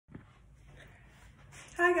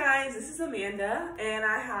Hi guys, this is Amanda and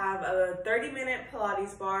I have a 30-minute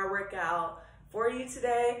Pilates bar workout for you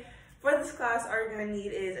today. For this class, all you're gonna need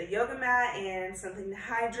is a yoga mat and something to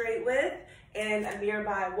hydrate with and a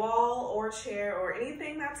nearby wall or chair or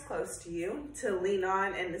anything that's close to you to lean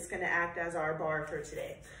on, and it's gonna act as our bar for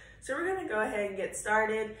today. So we're gonna go ahead and get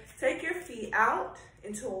started. Take your feet out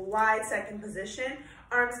into a wide second position.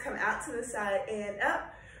 Arms come out to the side and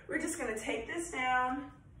up. We're just gonna take this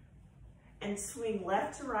down and swing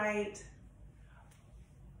left to right,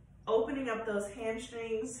 opening up those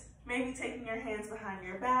hamstrings, maybe taking your hands behind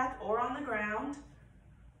your back or on the ground.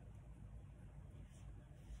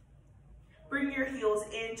 Bring your heels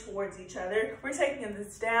in towards each other. We're taking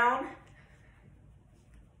this down.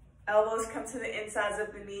 Elbows come to the insides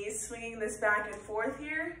of the knees, swinging this back and forth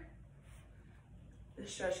here. The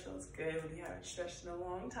stretch feels good when you haven't stretched in a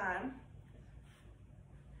long time.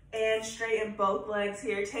 And straighten both legs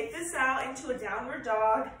here. Take this out into a downward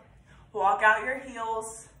dog. Walk out your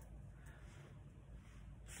heels.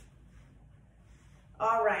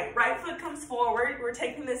 All right, right foot comes forward. We're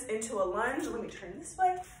taking this into a lunge. Let me turn this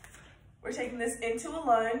way. We're taking this into a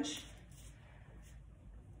lunge.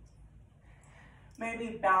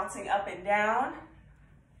 Maybe bouncing up and down.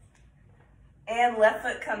 And left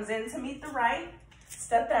foot comes in to meet the right.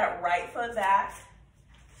 Step that right foot back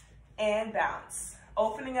and bounce.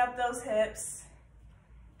 Opening up those hips.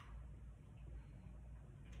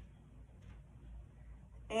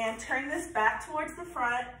 And turn this back towards the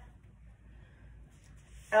front.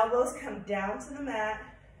 Elbows come down to the mat.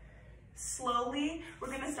 Slowly, we're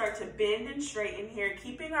gonna start to bend and straighten here,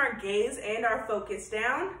 keeping our gaze and our focus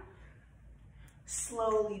down.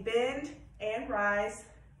 Slowly bend and rise,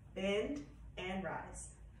 bend and rise.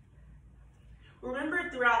 Remember,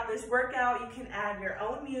 throughout this workout, you can add your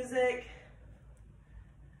own music.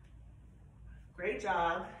 Great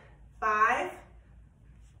job. 5,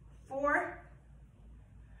 4,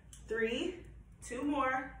 3, 2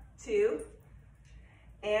 more, 2,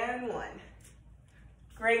 and 1.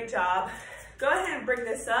 Great job. Go ahead and bring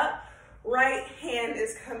this up. Right hand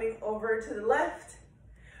is coming over to the left.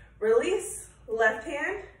 Release, left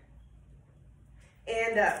hand,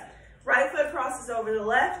 and up. Right foot crosses over the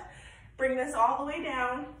left. Bring this all the way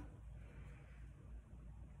down.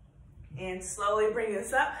 And slowly bring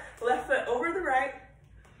this up. Left foot over the right.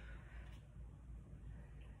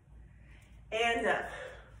 And up.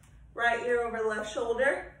 Right ear over left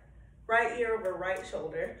shoulder. Right ear over right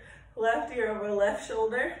shoulder. Left ear over left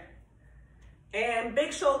shoulder. And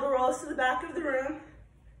big shoulder rolls to the back of the room.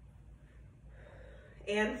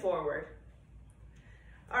 And forward.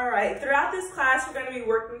 All right, throughout this class, we're gonna be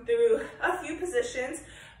working through a few positions.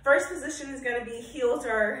 First position is gonna be heels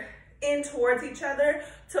are in towards each other,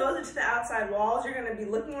 toes are to the outside walls. You're gonna be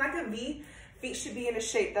looking like a V. Feet should be in a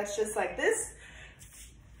shape that's just like this.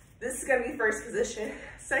 This is gonna be first position.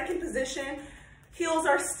 Second position, heels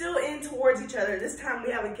are still in towards each other. This time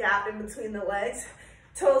we have a gap in between the legs.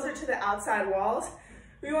 Toes are to the outside walls.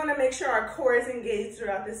 We wanna make sure our core is engaged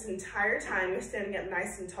throughout this entire time. You're standing up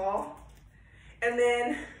nice and tall. And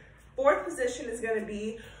then fourth position is gonna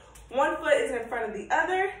be one foot is in front of the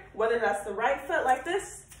other, whether that's the right foot like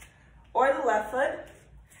this, or the left foot.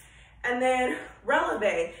 And then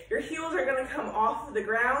releve. Your heels are gonna come off of the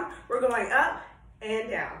ground. We're going up and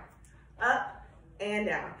down, up and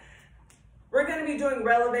down. We're gonna be doing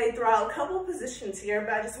releve throughout a couple positions here,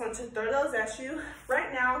 but I just want to throw those at you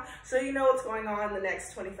right now so you know what's going on in the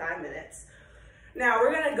next 25 minutes. Now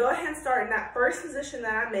we're gonna go ahead and start in that first position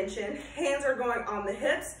that I mentioned. Hands are going on the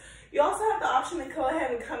hips. You also have the option to go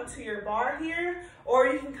ahead and come to your bar here, or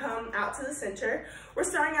you can come out to the center. We're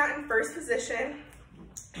starting out in first position.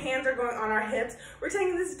 Hands are going on our hips. We're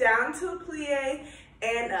taking this down to a plie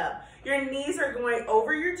and up. Your knees are going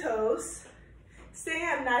over your toes. Staying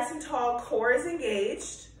up nice and tall, core is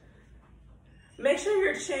engaged. Make sure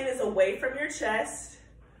your chin is away from your chest.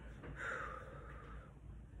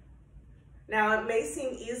 Now, it may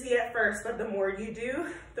seem easy at first, but the more you do,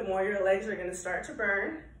 the more your legs are gonna start to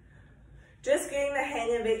burn. Just getting the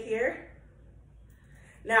hang of it here.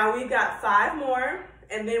 Now we've got 5 more,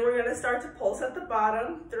 and then we're gonna start to pulse at the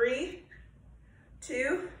bottom. 3,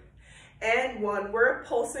 2, and 1. We're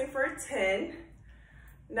pulsing for 10,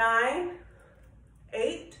 9,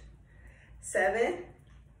 8, 7,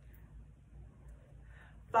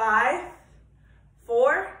 5,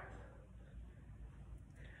 4,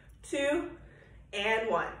 2, and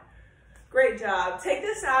 1. Great job. Take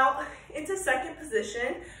this out into second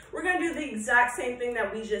position. We're gonna do the exact same thing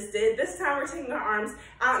that we just did. This time we're taking our arms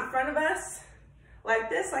out in front of us like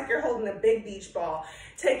this, like you're holding a big beach ball.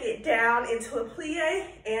 Take it down into a plie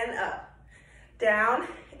and up. Down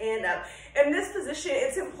and up. In this position,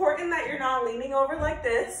 it's important that you're not leaning over like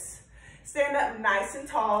this. Stand up nice and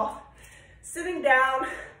tall. Sitting down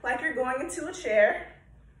like you're going into a chair.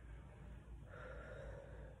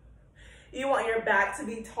 You want your back to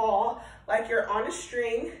be tall, like you're on a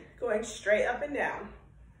string, going straight up and down.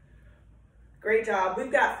 Great job.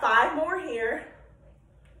 We've got 5 more here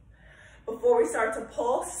before we start to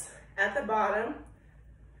pulse at the bottom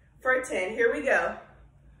for 10. Here we go.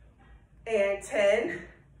 And 10,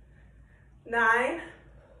 9,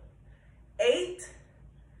 8,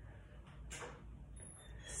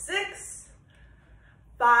 6,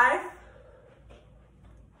 5,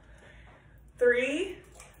 3,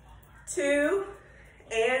 2,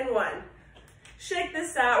 and 1. Shake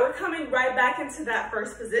this out. We're coming right back into that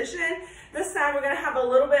first position. This time we're going to have a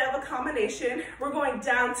little bit of a combination. We're going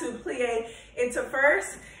down to plie into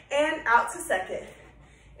first and out to second.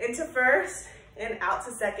 Into first and out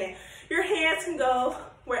to second. Your hands can go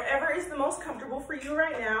wherever is the most comfortable for you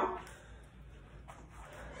right now.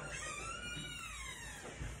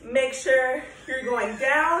 Make sure you're going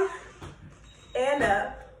down and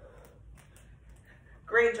up.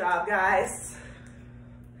 Great job, guys.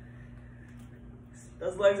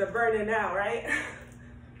 Those legs are burning now, right?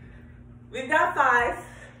 We've got 5,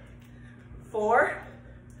 4,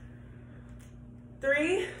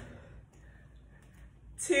 3,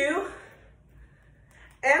 2,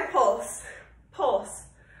 and pulse, pulse,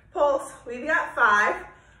 pulse. We've got 5,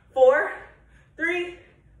 4, 3,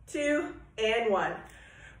 2, and 1.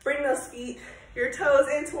 Bring those feet, your toes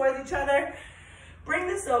in towards each other. Bring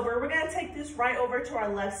this over. We're gonna take this right over to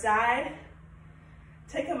our left side.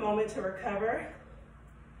 Take a moment to recover.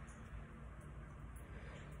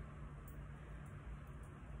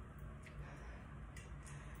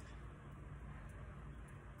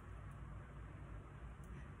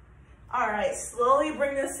 All right, slowly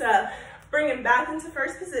bring this up. Bring it back into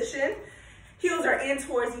first position. Heels are in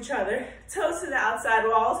towards each other. Toes to the outside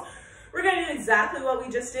walls. We're gonna do exactly what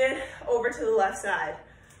we just did over to the left side.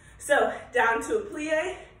 So down to a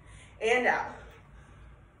plie and out.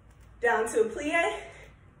 Down to a plie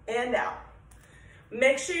and out.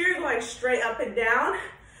 Make sure you're going straight up and down.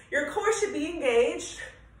 Your core should be engaged.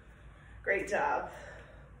 Great job.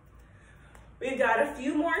 We've got a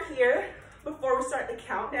few more here before we start to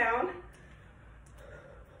count down.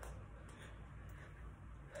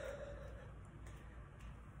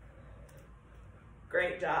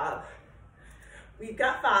 Great job. We've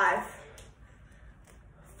got 5,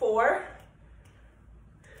 4,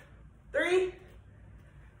 3,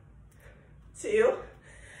 2,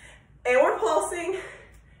 and we're pulsing,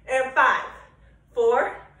 and 5,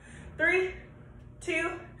 4, 3,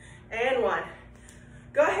 2, and 1.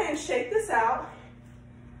 Go ahead and shake this out.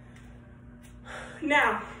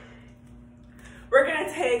 Now, we're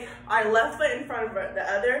gonna take our left foot in front of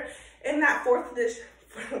the other in that fourth position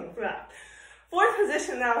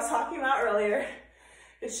that I was talking about earlier.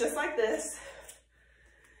 It's just like this.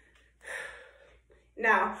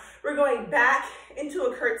 Now, we're going back into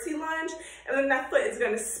a curtsy lunge, and then that foot is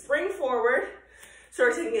gonna spring forward. So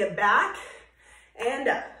we're taking it back and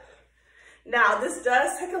up. Now, this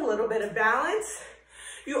does take a little bit of balance.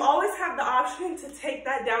 You always have the option to take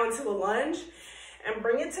that down to a lunge and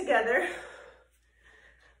bring it together.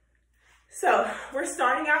 So we're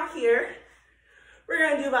starting out here. We're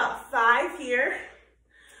gonna do about 5 here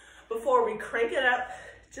before we crank it up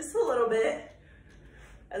just a little bit,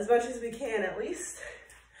 as much as we can at least.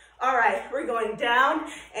 All right, we're going down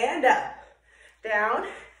and up, down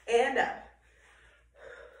and up.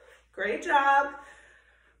 Great job.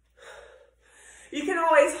 You can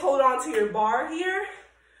always hold on to your bar here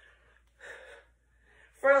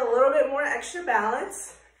for a little bit more extra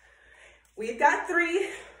balance. We've got 3,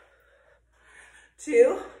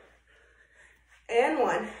 2, and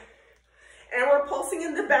 1. And we're pulsing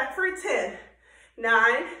in the back for 10,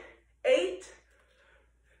 9, 8,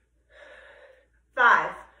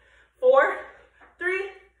 5, 4,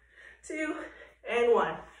 3, 2, and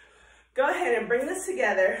 1. Go ahead and bring this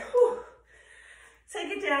together. Whew.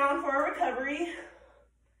 Take it down for a recovery.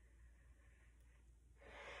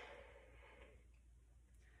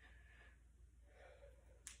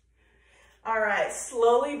 All right,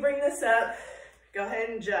 slowly bring this up. Go ahead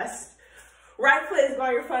and adjust. Right foot is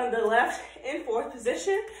going in front of the left in fourth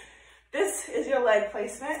position. This is your leg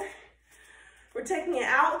placement. We're taking it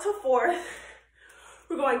out to fourth.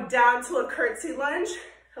 We're going down to a curtsy lunge,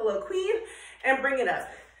 hello queen, and bring it up.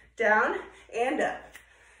 Down and up,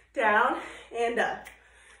 down and up.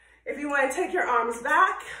 If you want to take your arms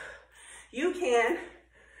back, you can.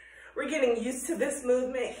 We're getting used to this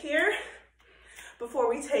movement here before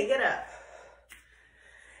we take it up.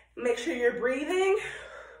 Make sure you're breathing.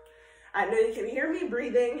 I know you can hear me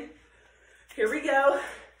breathing. Here we go.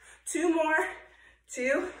 2 more,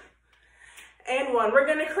 2, and 1. We're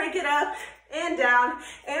gonna crank it up and down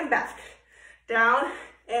and back, down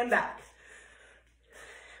and back.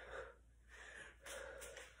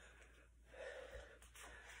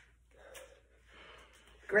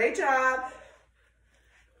 Great job.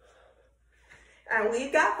 And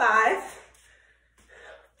we've got 5,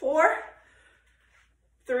 4,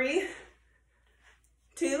 3,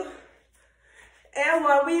 2, and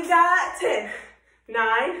 1. We've got 10,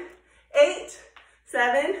 9, 8,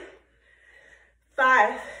 7,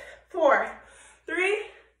 5, 4, 3,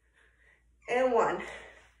 and 1.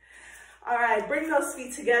 All right, bring those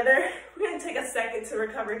feet together. We're gonna take a second to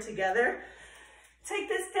recover together. Take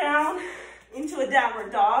this down into a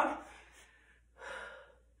downward dog.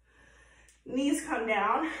 Knees come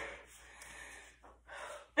down.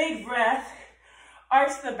 Big breath.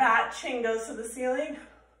 Arch the back, chin goes to the ceiling.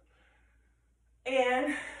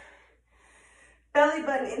 And belly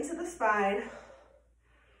button into the spine.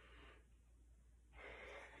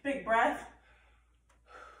 Big breath.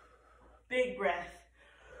 Big breath.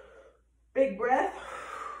 Big breath.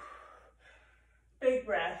 Big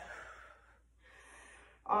breath.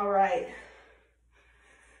 All right.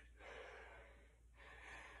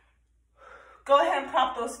 Go ahead and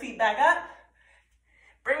prop those feet back up.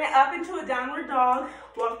 Bring it up into a downward dog.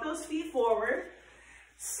 Walk those feet forward.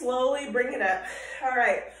 Slowly bring it up. All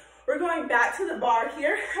right, we're going back to the bar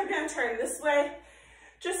here. I'm gonna turn this way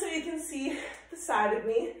just so you can see the side of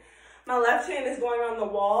me. My left hand is going on the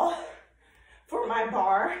wall for my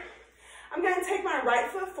bar. I'm gonna take my right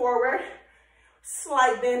foot forward,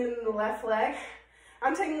 slight bend in the left leg.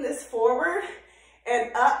 I'm taking this forward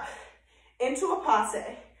and up into a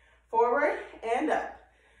passe. Forward and up,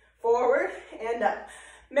 forward and up.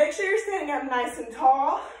 Make sure you're standing up nice and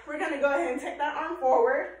tall. We're gonna go ahead and take that arm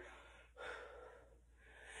forward.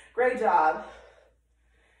 Great job.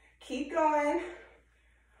 Keep going.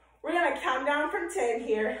 We're gonna count down from 10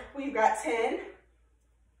 here. We've got 10,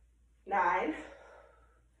 9,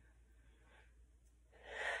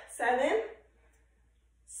 7,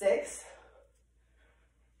 6,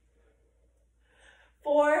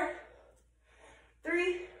 4,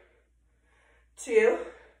 3, 2,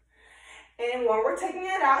 and 1. We're taking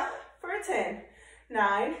it out for a 10,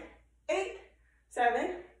 9, 8,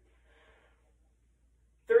 7,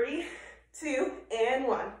 3, 2, and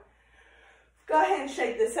 1. Go ahead and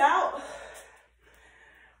shake this out.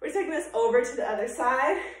 We're taking this over to the other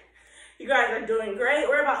side. You guys are doing great.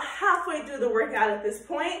 We're about halfway through the workout at this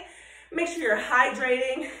point. Make sure you're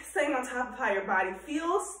hydrating, staying on top of how your body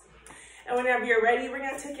feels. And whenever you're ready, we're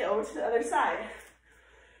gonna take it over to the other side.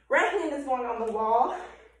 Right hand is going on the wall.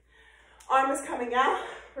 Arm is coming out.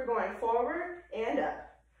 We're going forward and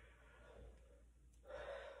up.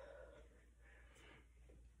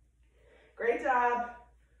 Great job.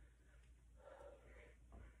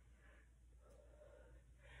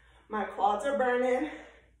 My quads are burning.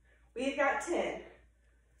 We've got 10,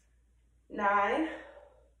 9,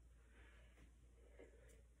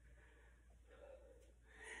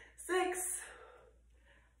 6,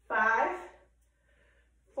 5,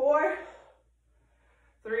 4,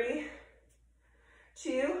 3,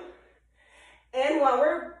 2, and 1.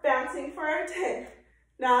 We're bouncing for our 10,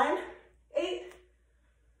 9, 8,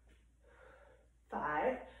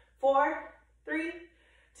 5, 4, 3,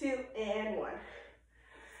 2, and 1.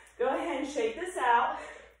 Go ahead and shake this out.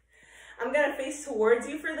 I'm gonna face towards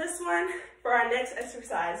you for this one for our next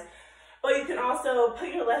exercise, but you can also put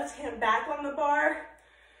your left hand back on the bar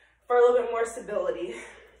for a little bit more stability.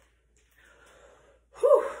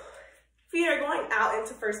 Whew. Feet are going out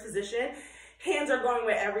into first position. Hands are going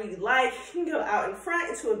wherever you like. You can go out in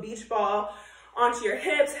front into a beach ball, onto your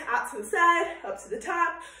hips, out to the side, up to the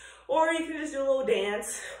top, or you can just do a little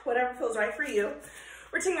dance, whatever feels right for you.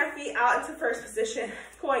 We're taking our feet out into first position,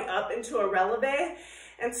 going up into a releve,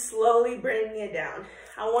 and slowly bringing it down.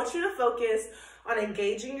 I want you to focus on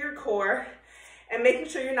engaging your core and making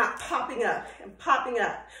sure you're not popping up and popping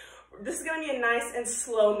up. This is gonna be a nice and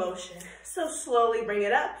slow motion. So slowly bring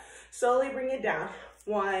it up, slowly bring it down.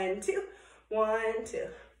 1, 2, 1, 2.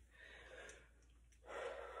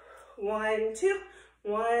 1, 2,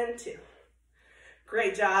 1, 2.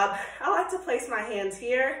 Great job. I like to place my hands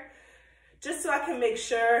here just so I can make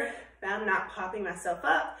sure that I'm not popping myself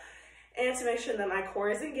up and to make sure that my core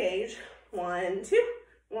is engaged. 1, 2,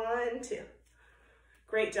 1, 2.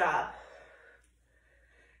 Great job.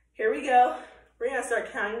 Here we go. We're gonna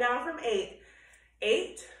start counting down from 8.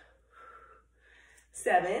 8,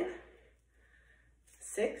 7,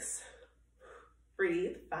 6,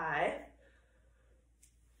 breathe, 5,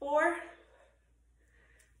 4,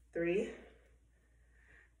 3,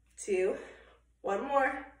 2, one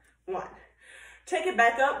more, 1. Take it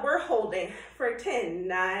back up, we're holding for 10,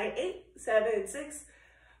 9, 8, 7, 6,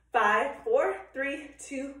 5, 4, 3,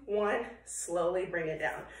 2, 1. Slowly bring it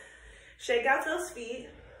down. Shake out those feet,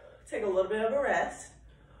 take a little bit of a rest.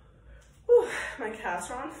 Whew, my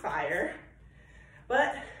calves are on fire,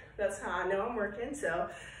 but that's how I know I'm working. So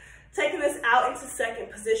taking this out into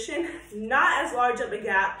second position, not as large of a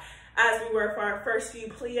gap as we were for our first few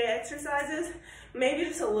plie exercises, maybe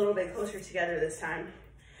just a little bit closer together this time.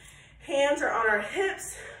 Hands are on our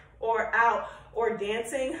hips or out or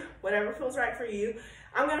dancing, whatever feels right for you.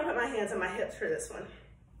 I'm gonna put my hands on my hips for this one.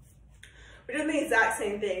 We're doing the exact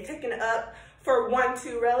same thing, taking it up for 1,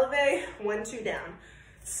 2 releve, 1, 2 down.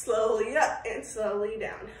 Slowly up and slowly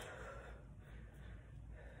down.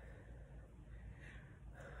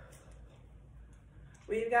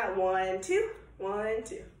 We've got 1, 2, 1,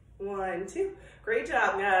 2, 1, 2. Great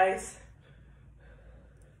job, guys.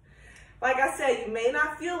 Like I said, you may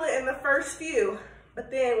not feel it in the first few,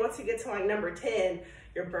 but then once you get to like number 10,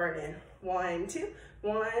 you're burning. 1, 2,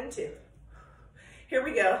 1, 2. Here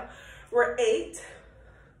we go. We're 8,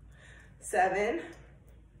 7,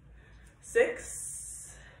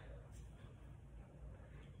 6,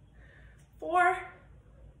 4,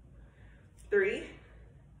 3,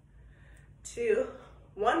 2,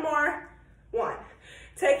 one more, 1.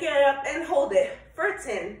 Take it up and hold it for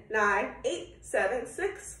 10, 9, 8, 7,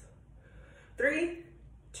 6, 3,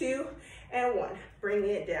 2, and 1. Bring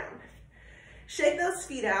it down. Shake those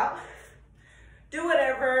feet out. Do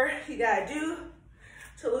whatever you gotta do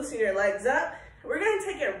to loosen your legs up. We're gonna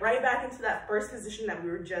take it right back into that first position that we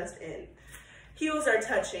were just in. Heels are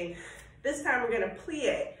touching. This time we're gonna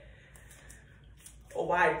plie, a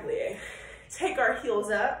wide plie. Take our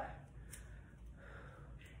heels up,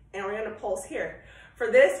 and we're gonna pulse here.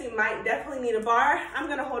 For this, you might definitely need a bar. I'm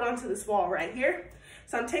gonna hold on to this wall right here.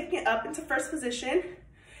 So I'm taking it up into first position.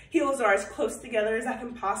 Heels are as close together as I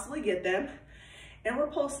can possibly get them. And we're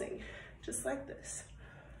pulsing, just like this.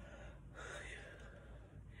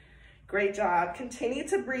 Great job. Continue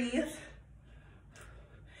to breathe.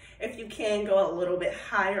 If you can go a little bit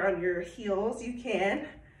higher on your heels, you can.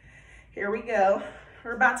 Here we go.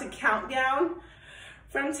 We're about to count down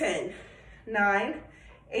from 10, 9,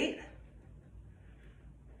 8,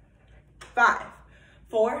 5,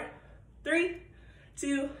 4, 3,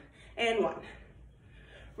 2, and 1.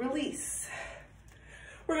 Release.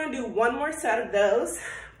 We're gonna do one more set of those,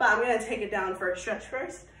 but I'm gonna take it down for a stretch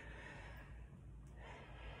first.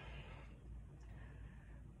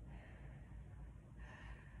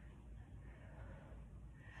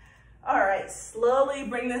 All right, slowly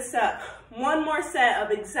bring this up. One more set of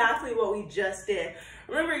exactly what we just did.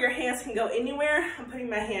 Remember, your hands can go anywhere. I'm putting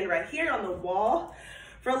my hand right here on the wall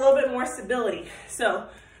for a little bit more stability. So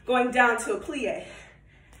going down to a plie.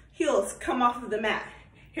 Heels come off of the mat.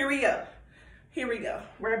 Here we go. Here we go.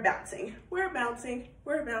 We're bouncing. We're bouncing.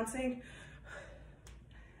 We're bouncing.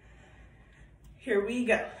 Here we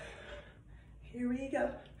go. Here we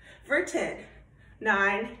go. For 10,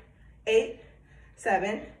 9, 8,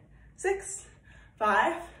 7, 6,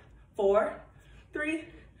 5, 4, 3,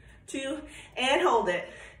 2, and hold it.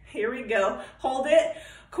 Here we go. Hold it.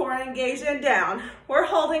 Core engaged and down. We're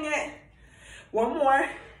holding it. One more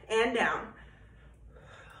and down.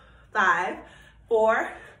 5,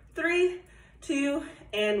 4, 3, 2,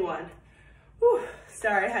 and 1. Whew.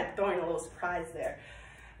 Sorry, I had to throw in a little surprise there.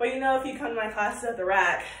 But you know, if you come to my classes at the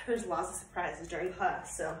rack, there's lots of surprises during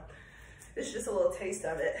class. So this is just a little taste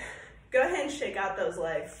of it. Go ahead and shake out those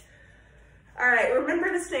legs. All right,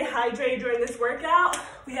 remember to stay hydrated during this workout.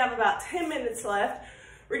 We have about 10 minutes left.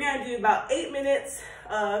 We're gonna do about 8 minutes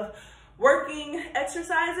of working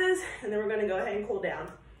exercises, and then we're gonna go ahead and cool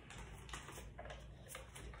down.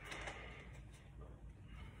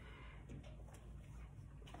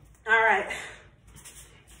 All right,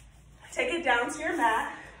 take it down to your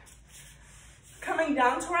mat. Coming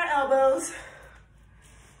down to our elbows.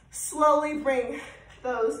 Slowly bring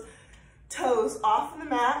those toes off of the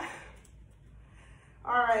mat.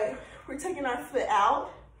 All right, we're taking our foot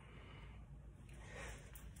out.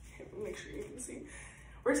 Make sure you can see.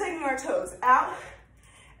 We're taking our toes out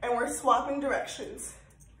and we're swapping directions.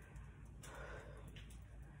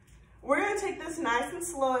 We're gonna take this nice and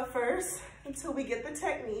slow at first until we get the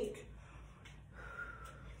technique.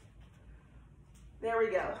 There we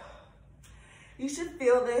go. You should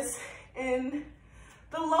feel this in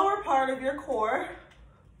the lower part of your core.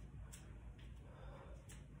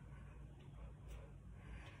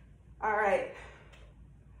 All right.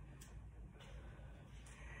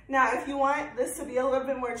 Now, if you want this to be a little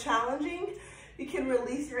bit more challenging, you can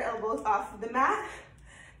release your elbows off of the mat,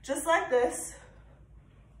 Just like this.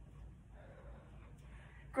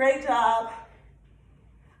 Great job.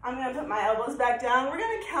 I'm gonna put my elbows back down. We're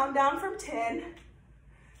gonna count down from 10,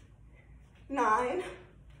 9,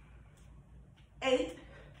 8,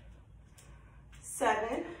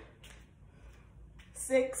 7,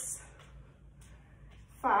 6,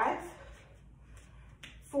 5,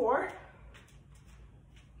 4,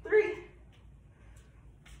 3,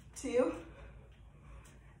 2,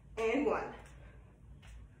 and 1.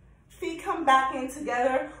 Feet come back in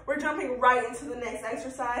together. We're jumping right into the next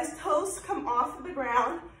exercise. Toes come off of the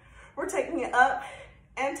ground. We're taking it up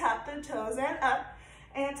and tap the toes, and up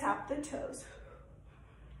and tap the toes.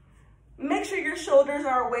 Make sure your shoulders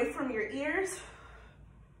are away from your ears.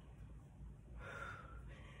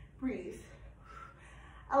 Breathe.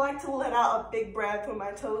 I like to let out a big breath when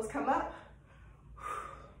my toes come up.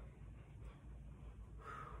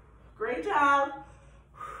 Great job.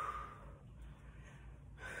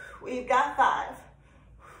 We've got 5,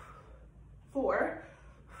 4,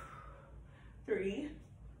 3,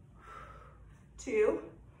 2,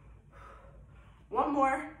 one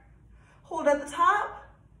more. Hold at the top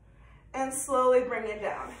and slowly bring it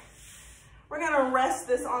down. We're gonna rest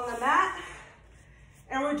this on the mat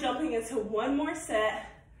and we're jumping into one more set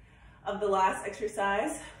of the last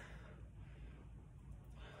exercise.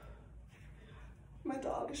 My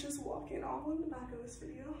dog is just walking all in the back of this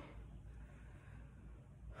video.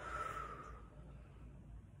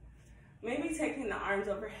 Maybe taking the arms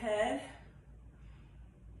overhead.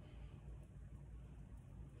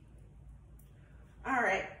 All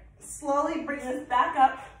right, slowly bring this back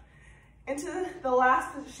up into the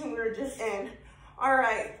last position we were just in. All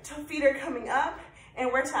right, feet are coming up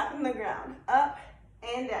and we're tapping the ground. Up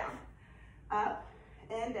and down, up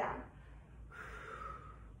and down.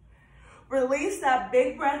 Release that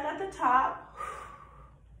big breath at the top.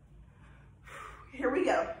 Here we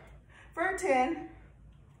go. For 10,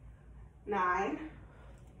 9,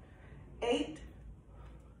 8,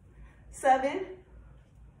 7,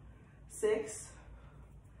 6,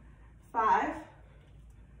 5,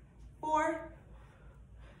 4,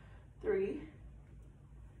 3,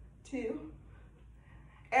 2,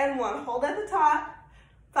 and 1. Hold at the top.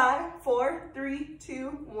 5, 4, 3, 2,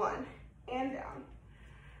 1, and down.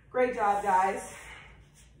 Great job, guys.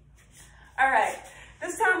 All right,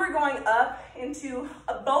 this time we're going up into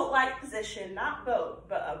a boat-like position, not boat,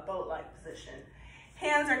 but a boat-like position.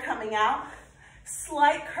 Hands are coming out,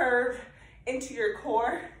 slight curve into your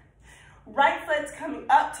core. Right foot's coming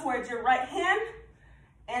up towards your right hand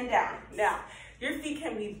and down. Now, your feet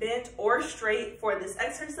can be bent or straight for this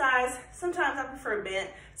exercise. Sometimes I prefer bent.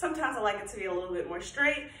 Sometimes I like it to be a little bit more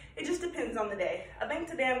straight. It just depends on the day. I think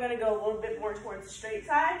today I'm gonna go a little bit more towards the straight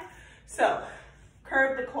side. So,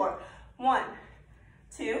 curve the core. 1,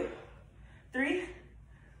 2, 3,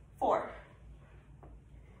 4,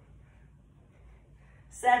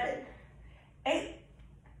 7, 8,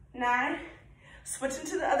 9. Switch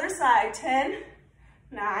into the other side. 10,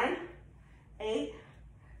 9, 8,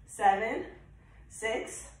 7,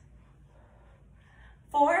 6,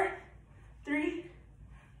 4, 3,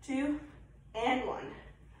 2, and 1.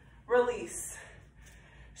 Release.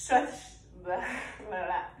 Stretch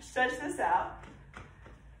this out.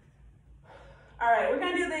 All right, we're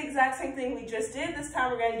gonna do the exact same thing we just did. This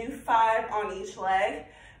time we're gonna do 5 on each leg.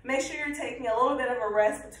 Make sure you're taking a little bit of a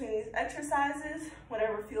rest between these exercises,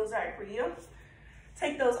 whatever feels right for you.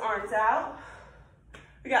 Take those arms out.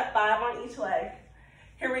 We got 5 on each leg.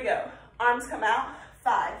 Here we go. Arms come out.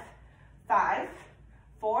 5, 5,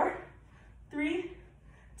 4, 3,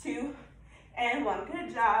 2, and 1.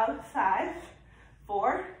 Good job. 5,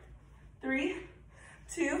 4, 3,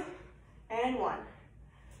 2, and 1.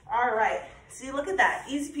 All right. See, look at that.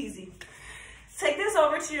 Easy peasy. Take this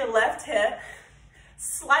over to your left hip.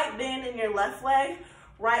 Slight bend in your left leg.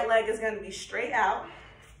 Right leg is going to be straight out.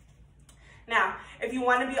 Now, if you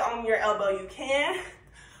want to be on your elbow, you can.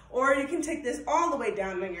 Or you can take this all the way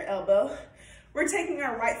down on your elbow. We're taking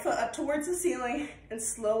our right foot up towards the ceiling and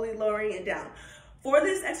slowly lowering it down. For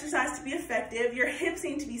this exercise to be effective, your hips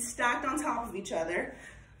need to be stacked on top of each other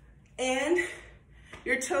and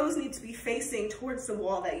your toes need to be facing towards the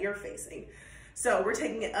wall that you're facing. So we're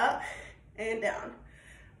taking it up and down,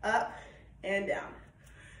 up and down.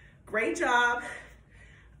 Great job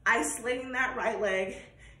isolating that right leg.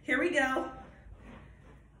 Here we go.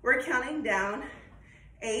 We're counting down.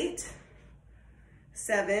 8,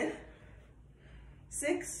 7,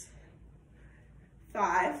 6,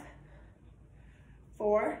 5,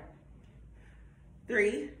 4,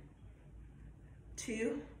 3,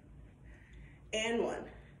 2, and 1.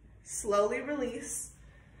 Slowly release.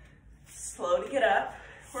 Slow to get up.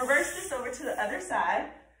 Reverse this over to the other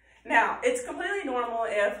side. Now, it's completely normal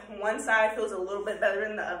if one side feels a little bit better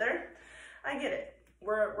than the other. I get it.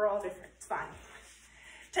 We're all different. It's fine.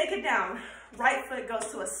 Take it down. Right foot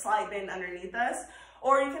goes to a slight bend underneath us,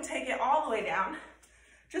 or you can take it all the way down,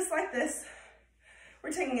 just like this.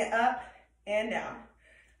 We're taking it up and down,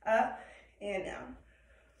 up and down.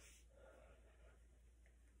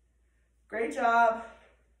 Great job.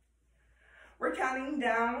 We're counting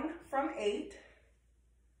down from 8,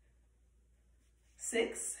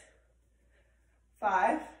 6,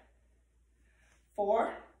 5,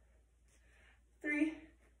 4, 3,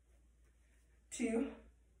 2,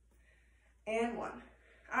 and 1.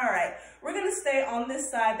 All right, we're gonna stay on this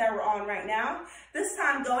side that we're on right now. This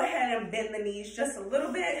time, go ahead and bend the knees just a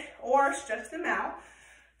little bit or stretch them out.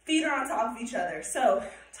 Feet are on top of each other. So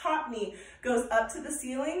top knee goes up to the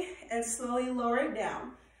ceiling and slowly lower it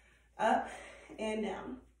down, up and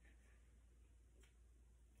down.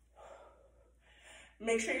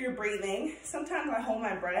 Make sure you're breathing. Sometimes I hold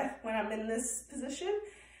my breath when I'm in this position.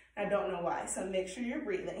 I don't know why, so make sure you're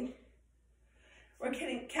breathing. We're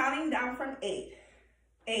counting down from 8.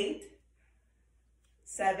 8,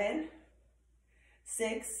 7,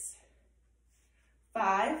 6,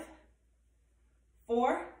 5,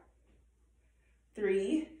 4,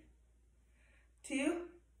 3, 2,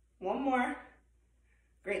 one more.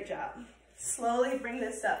 Great job. Slowly bring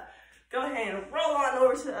this up. Go ahead and roll on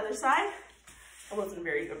over to the other side. That wasn't a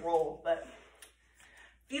very good roll, but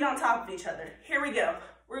feet on top of each other. Here we go.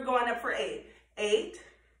 We're going up for 8. 8,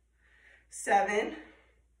 7,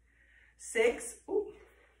 6,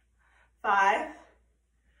 5,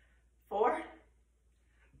 4,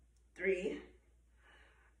 3,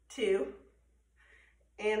 2,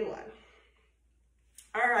 and 1.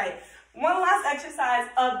 All right, one last exercise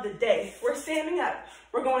of the day. We're standing up.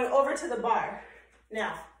 We're going over to the bar.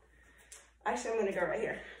 Now, actually, I'm gonna go right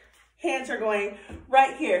here. Hands are going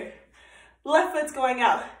right here. Left foot's going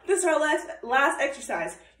out. This is our last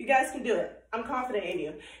exercise. You guys can do it. I'm confident in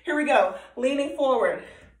you. Here we go. Leaning forward.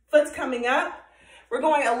 Foot's coming up. We're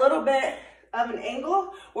going a little bit of an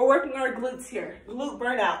angle. We're working our glutes here. Glute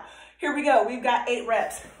burnout. Here we go. We've got 8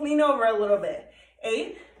 reps. Lean over a little bit.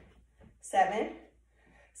 8, 7,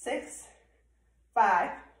 6,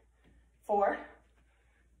 5, 4,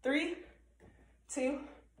 3, 2,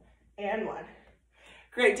 and 1.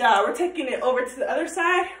 Great job. We're taking it over to the other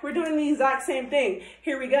side. We're doing the exact same thing.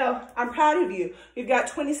 Here we go. I'm proud of you. We've got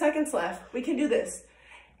 20 seconds left. We can do this.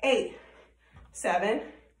 8, 7,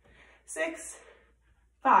 6,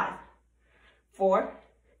 5, 4,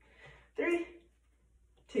 3,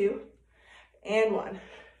 2, and 1.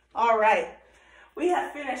 All right. We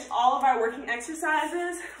have finished all of our working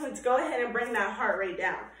exercises. Let's go ahead and bring that heart rate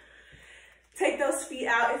down. Take those feet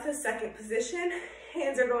out into second position.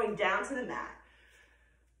 Hands are going down to the mat.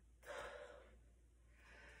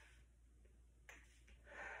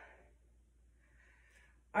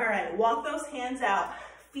 All right, walk those hands out.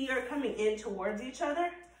 Feet are coming in towards each other.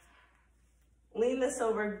 Lean this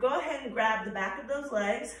over. Go ahead and grab the back of those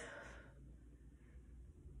legs.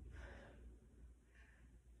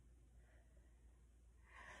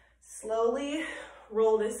 Slowly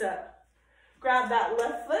roll this up. Grab that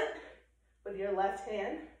left foot with your left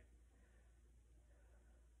hand.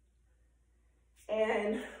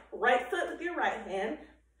 And right foot with your right hand.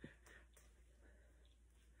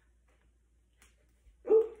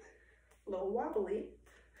 Ooh, a little wobbly.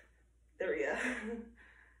 There we go.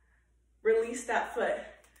 Release that foot.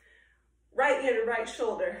 Right ear to right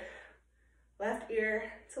shoulder. Left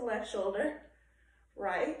ear to left shoulder.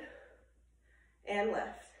 Right and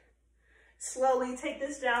left. Slowly take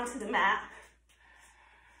this down to the mat.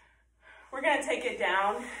 We're gonna take it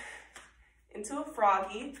down into a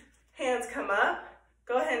froggy. Hands come up.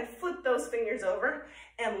 Go ahead and flip those fingers over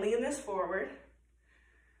and lean this forward.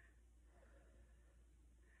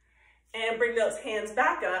 And bring those hands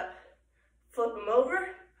back up. Flip them over,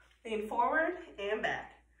 lean forward and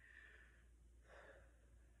back.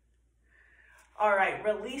 All right,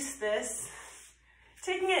 release this.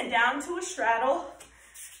 Taking it down to a straddle.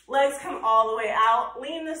 Legs come all the way out.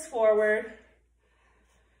 Lean this forward.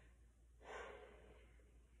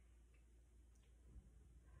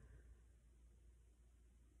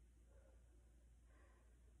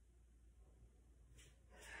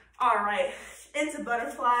 All right, into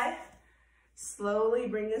butterfly. Slowly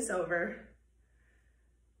bring this over.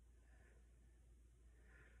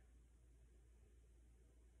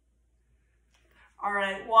 All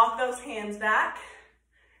right, walk those hands back.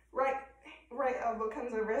 Right elbow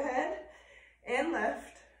comes overhead and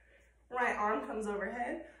left. Right arm comes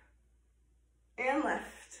overhead and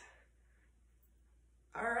left.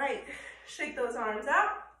 All right, shake those arms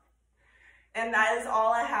out. And that is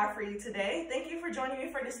all I have for you today. Thank you for joining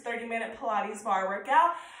me for this 30-minute Pilates bar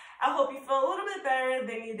workout. I hope you feel a little bit better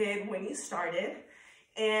than you did when you started.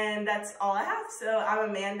 And that's all I have. So I'm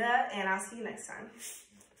Amanda, and I'll see you next time.